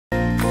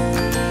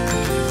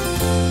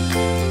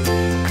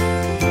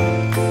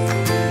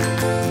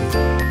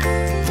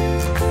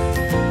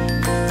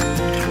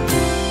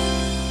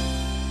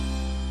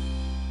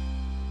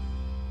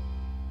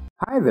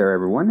there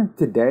everyone.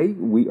 Today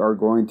we are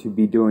going to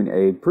be doing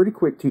a pretty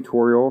quick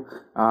tutorial.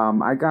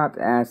 I got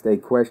asked a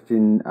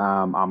question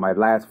on my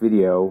last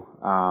video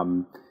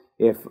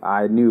if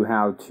I knew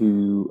how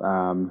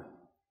to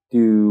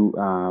do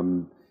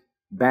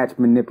batch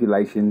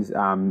manipulations.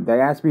 They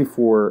asked me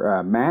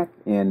for Mac,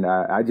 and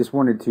I just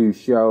wanted to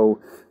show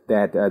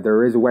that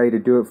there is a way to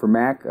do it for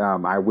Mac.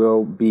 I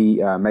will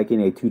be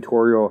making a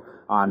tutorial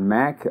on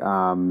Mac.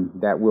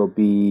 That will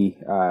be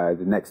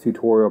the next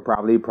tutorial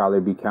probably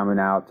be coming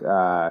out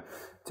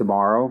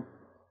tomorrow.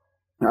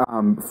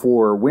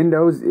 For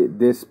Windows,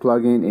 this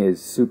plugin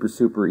is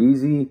super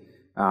easy.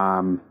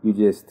 You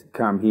just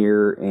come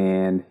here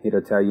and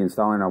it'll tell you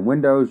installing on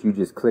Windows. You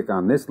just click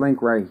on this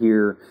link right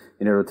here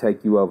and it'll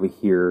take you over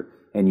here,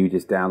 and you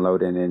just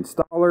download an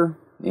installer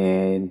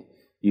and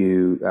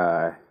you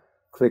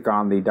click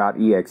on the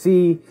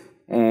 .exe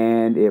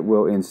and it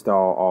will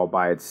install all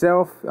by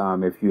itself.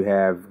 If you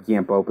have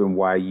Gimp open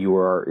while you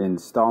are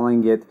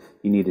installing it,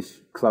 you need to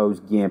close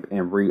Gimp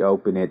and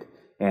reopen it,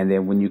 and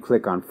then when you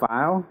click on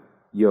File,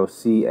 you'll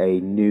see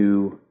a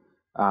new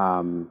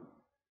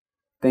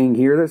thing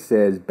here that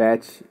says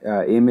Batch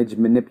Image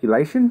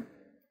Manipulation.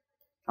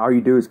 All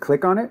you do is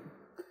click on it,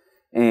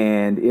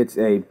 and it's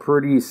a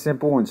pretty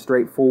simple and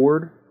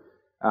straightforward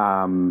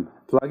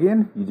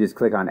plugin. You just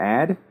click on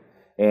Add,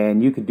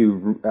 and you could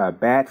do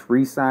batch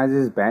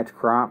resizes, batch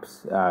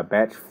crops,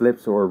 batch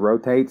flips or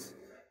rotates,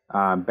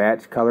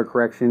 batch color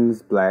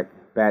corrections,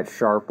 batch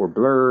sharp or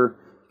blur.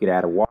 You could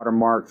add a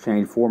watermark,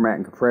 change format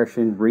and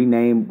compression,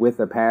 rename with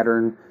a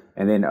pattern,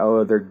 and then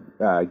other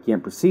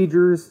Gimp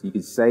procedures. You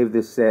can save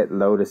this set,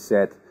 load a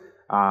set,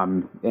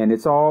 and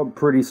it's all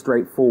pretty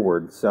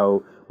straightforward.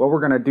 So what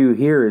we're going to do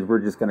here is we're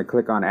just going to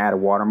click on Add a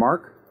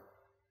Watermark,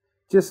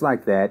 just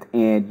like that,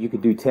 and you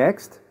could do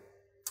text,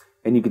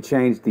 and you could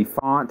change the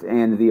font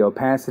and the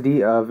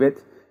opacity of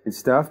it and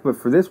stuff. But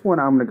for this one,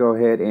 I'm going to go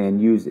ahead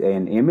and use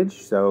an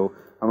image. So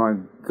I'm going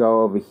to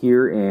go over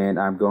here and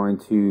I'm going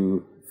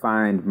to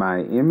find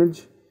my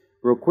image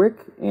real quick,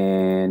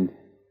 and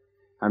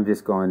I'm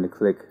just going to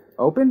click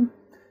open,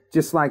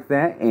 just like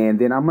that. And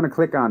then I'm going to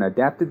click on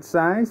adapted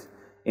size,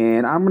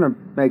 and I'm going to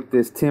make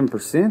this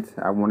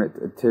 10%. I want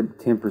it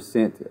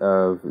 10%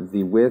 of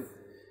the width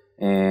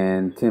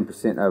and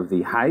 10% of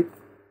the height.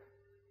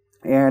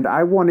 And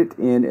I want it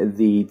in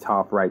the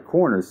top right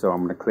corner, so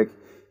I'm going to click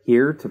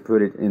here to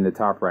put it in the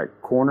top right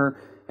corner,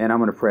 and I'm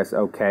going to press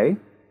OK,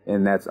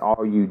 and that's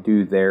all you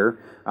do there.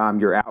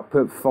 Your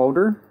output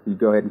folder, you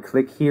go ahead and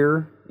click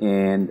here,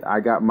 and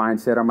I got mine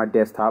set on my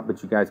desktop,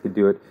 but you guys could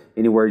do it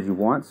anywhere you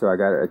want. So I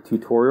got a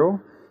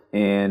tutorial,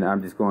 and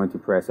I'm just going to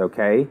press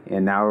OK.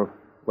 And now,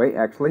 wait,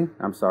 actually,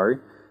 I'm sorry.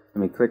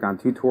 Let me click on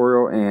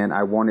tutorial, and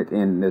I want it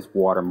in this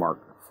watermark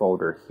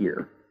folder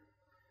here.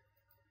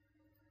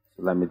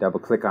 So let me double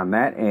click on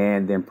that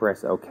and then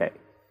press OK.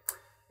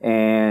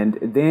 And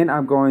then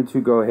I'm going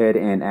to go ahead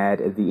and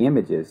add the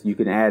images. You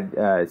can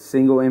add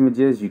single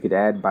images, you could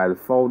add by the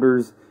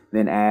folders,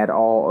 then add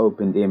all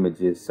opened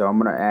images. So I'm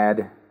going to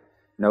add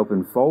an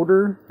open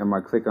folder. I'm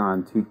going to click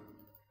on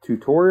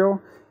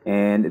tutorial,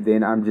 and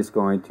then I'm just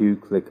going to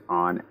click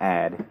on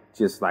add,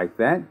 just like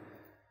that.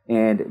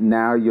 And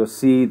now you'll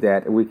see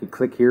that we could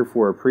click here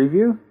for a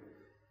preview.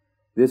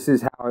 This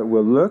is how it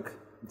will look.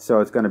 So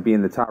it's going to be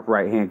in the top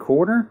right hand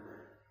corner,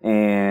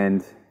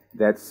 and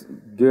that's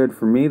good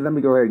for me. Let me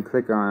go ahead and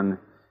click on,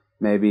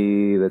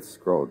 maybe let's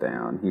scroll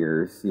down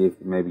here, see if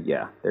maybe,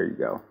 yeah, there you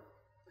go.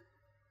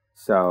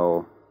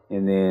 So,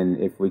 and then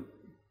if we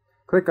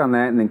click on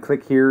that and then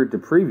click here to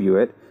preview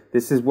it,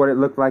 this is what it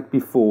looked like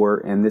before,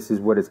 and this is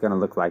what it's going to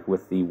look like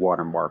with the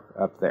watermark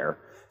up there.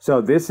 So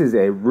this is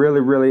a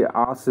really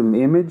awesome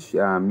image.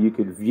 You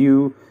could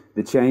view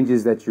the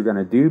changes that you're going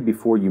to do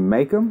before you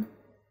make them.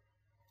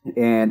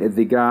 And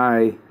the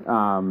guy,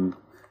 let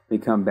me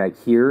come back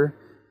here,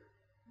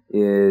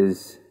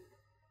 is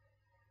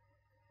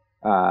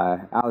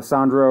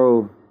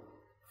Alessandro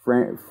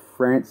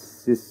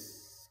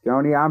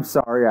Francisconi. I'm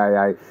sorry,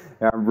 I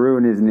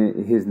ruined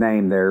his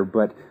name there,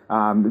 but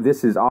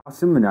this is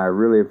awesome, and I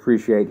really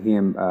appreciate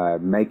him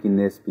making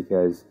this,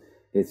 because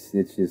it's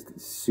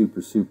just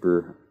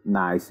super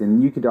nice.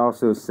 And you could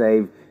also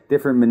save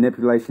different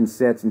manipulation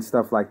sets and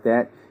stuff like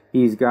that.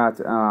 He's got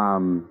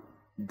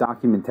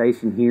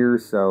documentation here,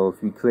 so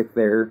if you click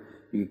there,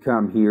 you can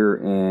come here,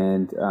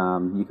 and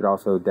you could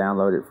also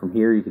download it from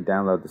here. You could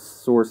download the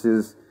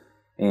sources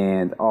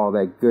and all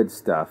that good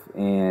stuff,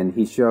 and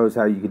he shows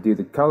how you could do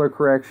the color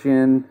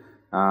correction,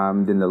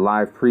 then the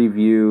live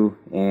preview,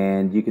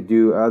 and you could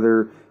do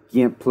other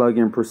Gimp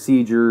plugin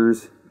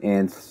procedures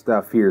and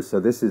stuff here.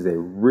 So this is a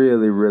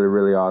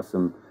really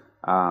awesome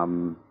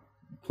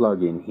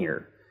plugin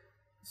here.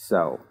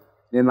 So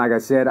then, like I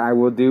said, I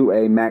will do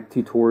a Mac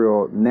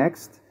tutorial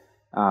next.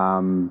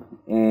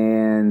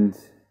 And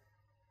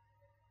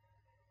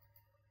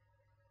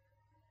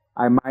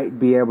I might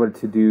be able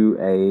to do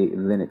a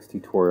Linux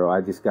tutorial.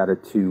 I just got to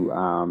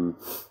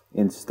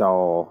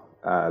install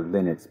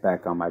Linux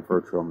back on my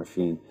virtual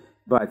machine.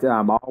 But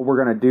all we're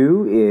going to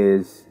do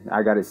is,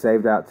 I got it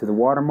saved out to the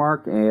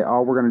watermark, and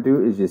all we're going to do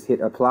is just hit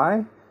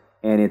apply,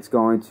 and it's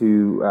going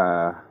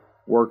to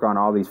work on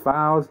all these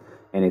files,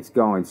 and it's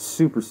going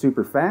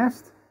super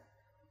fast.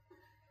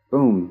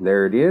 Boom,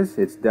 there it is.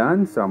 It's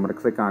done. So I'm going to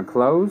click on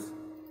close,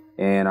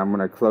 and I'm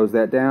going to close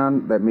that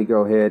down. Let me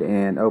go ahead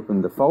and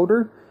open the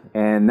folder,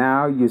 and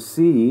now you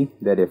see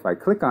that if I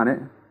click on it,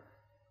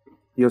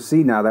 you'll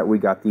see now that we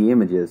got the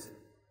images.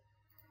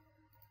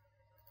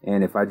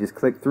 And if I just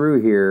click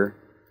through here,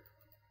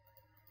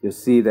 you'll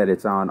see that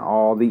it's on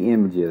all the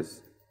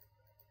images.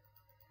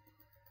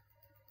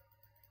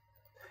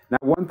 Now,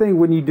 one thing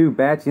when you do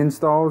batch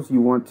installs,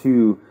 you want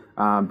to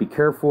be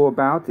careful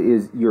about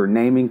is your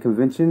naming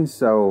conventions.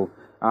 So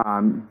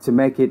to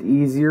make it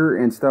easier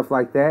and stuff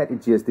like that,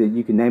 it's just that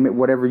you can name it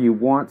whatever you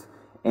want,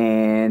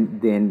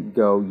 and then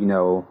go, you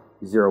know,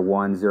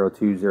 01,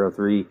 02,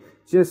 03,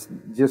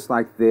 just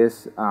like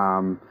this.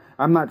 I'm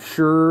not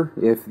sure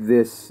if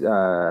this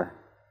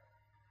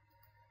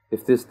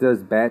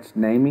does batch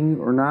naming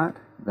or not.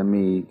 Let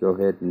me go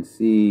ahead and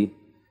see.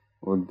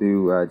 We'll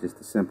do just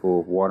a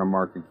simple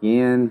watermark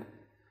again.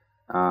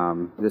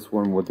 This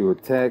one we'll do a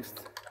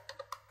text.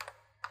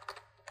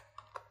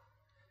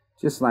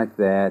 Just like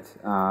that.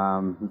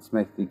 Let's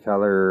make the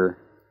color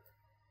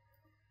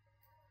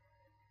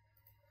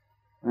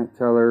that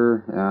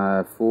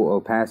color, full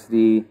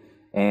opacity,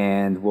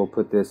 and we'll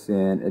put this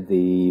in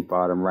the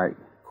bottom right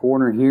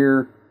corner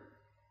here.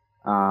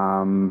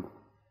 And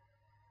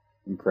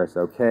press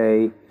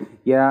OK.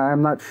 Yeah,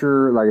 I'm not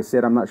sure, like I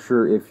said, I'm not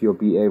sure if you'll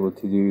be able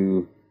to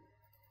do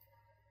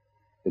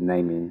the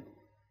naming.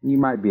 You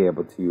might be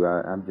able to,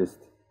 I'm just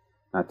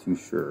not too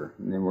sure.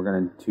 And then we're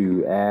going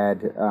to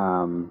add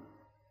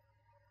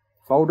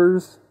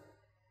folders,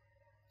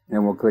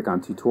 and we'll click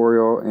on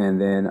tutorial, and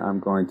then I'm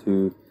going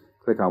to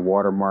click on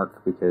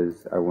watermark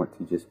because I want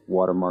to just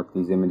watermark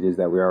these images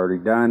that we already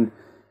done.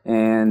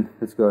 And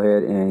let's go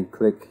ahead and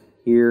click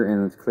here,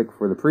 and let's click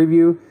for the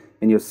preview,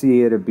 and you'll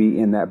see it'll be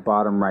in that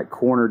bottom right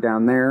corner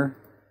down there.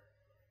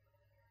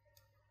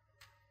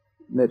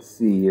 Let's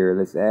see here,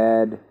 let's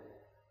add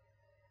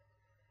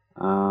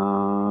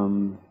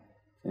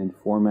and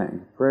format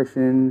and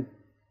compression.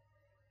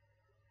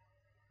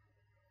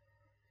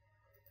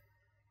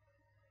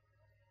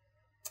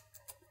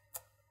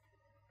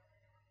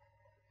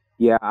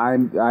 Yeah,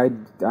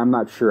 I'm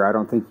not sure. I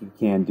don't think you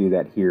can do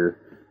that here.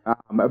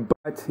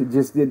 But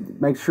just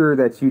make sure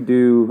that you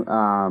do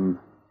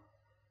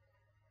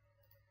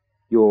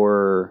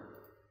your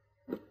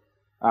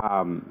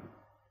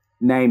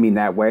naming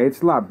that way.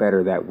 It's a lot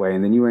better that way,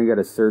 and then you ain't got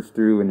to search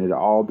through, and it'll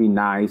all be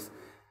nice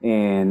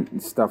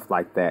and stuff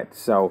like that.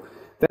 So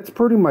that's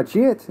pretty much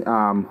it.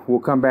 We'll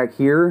come back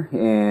here,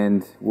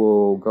 and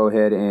we'll go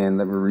ahead and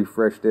let me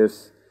refresh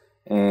this,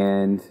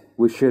 and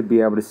we should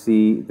be able to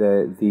see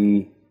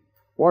the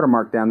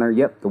watermark down there.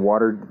 Yep, the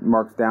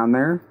watermark's down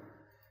there.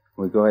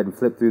 We'll go ahead and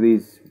flip through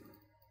these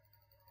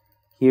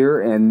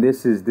here, and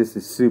this is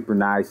super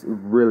nice,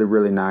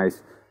 really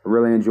nice. I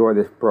really enjoy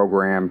this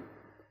program,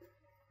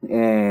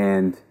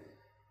 and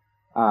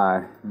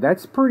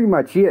that's pretty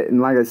much it. And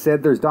like I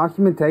said, there's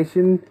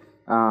documentation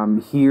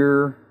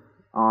here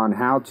on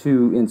how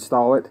to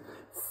install it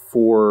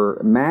for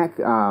Mac.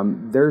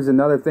 There's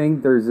another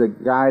thing. There's a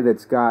guy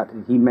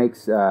he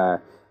makes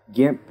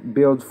Gimp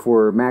builds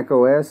for Mac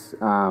OS.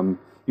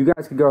 You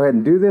guys can go ahead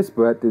and do this,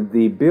 but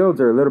the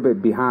builds are a little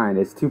bit behind.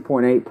 It's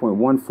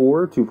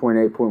 2.8.14.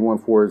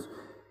 2.8.14 is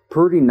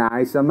pretty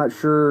nice. I'm not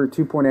sure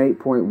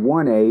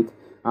 2.8.18.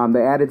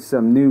 They added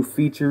some new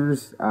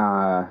features.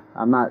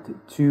 I'm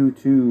not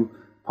too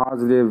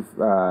positive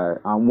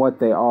on what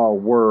they all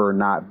were or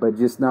not, but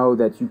just know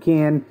that you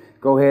can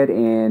go ahead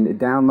and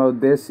download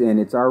this, and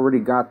it's already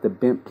got the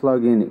Bimp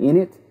plugin in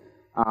it,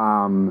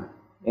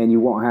 and you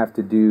won't have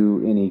to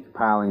do any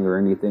compiling or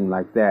anything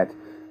like that.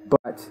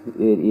 But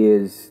it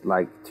is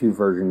like 2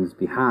 versions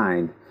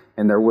behind,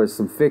 and there was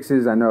some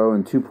fixes. I know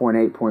in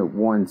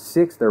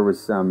 2.8.16 there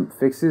was some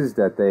fixes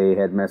that they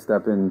had messed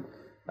up in,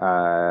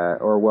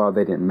 or well,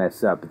 they didn't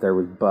mess up, but there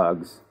was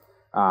bugs.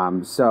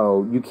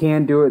 So you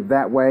can do it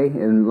that way,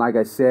 and like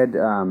I said,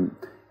 I'm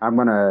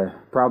gonna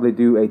probably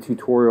do a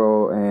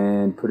tutorial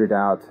and put it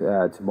out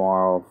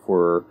tomorrow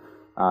for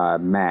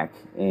Mac,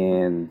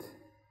 and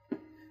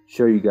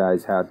show you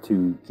guys how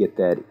to get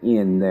that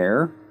in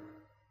there.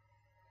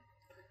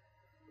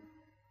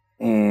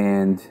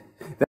 And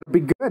that'll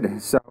be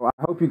good. So I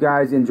hope you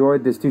guys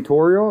enjoyed this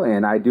tutorial,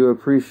 and I do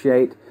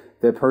appreciate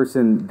the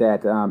person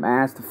that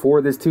asked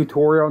for this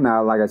tutorial.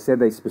 Now, like I said,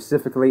 they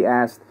specifically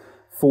asked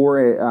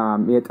for it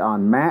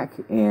on Mac,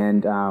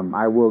 and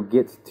I will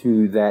get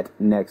to that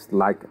next,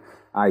 like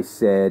I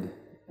said.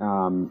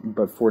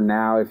 But for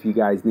now, if you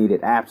guys need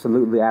it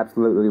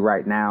absolutely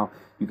right now,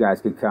 you guys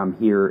could come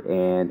here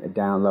and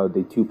download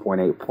the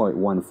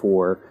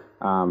 2.8.14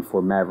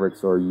 for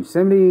Mavericks or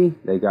Yosemite.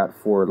 They got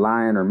for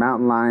Lion or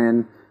Mountain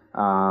Lion,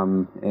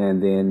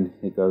 and then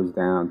it goes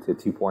down to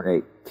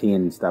 2.8.10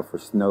 and stuff for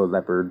Snow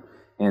Leopard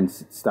and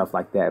stuff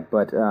like that.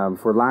 But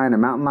for Lion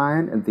and Mountain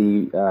Lion,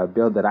 the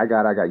build that I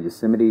got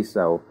Yosemite,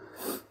 so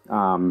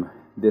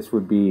this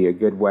would be a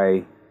good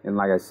way. And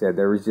like I said,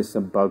 there was just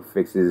some bug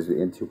fixes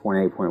in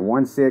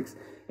 2.8.16,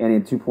 And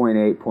in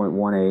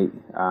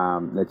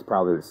 2.8.18, that's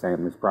probably the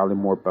same. There's probably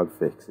more bug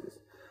fixes.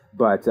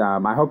 But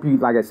I hope you,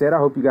 like I said, I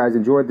hope you guys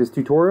enjoyed this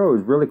tutorial. It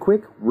was really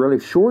quick, really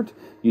short.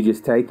 You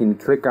just take and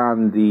click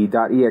on the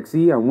 .exe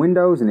on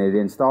Windows and it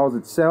installs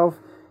itself.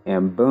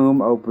 And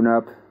boom, open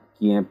up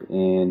Gimp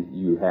and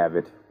you have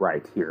it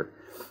right here.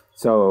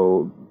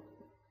 So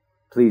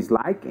please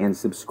like and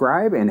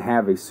subscribe and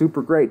have a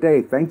super great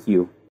day. Thank you.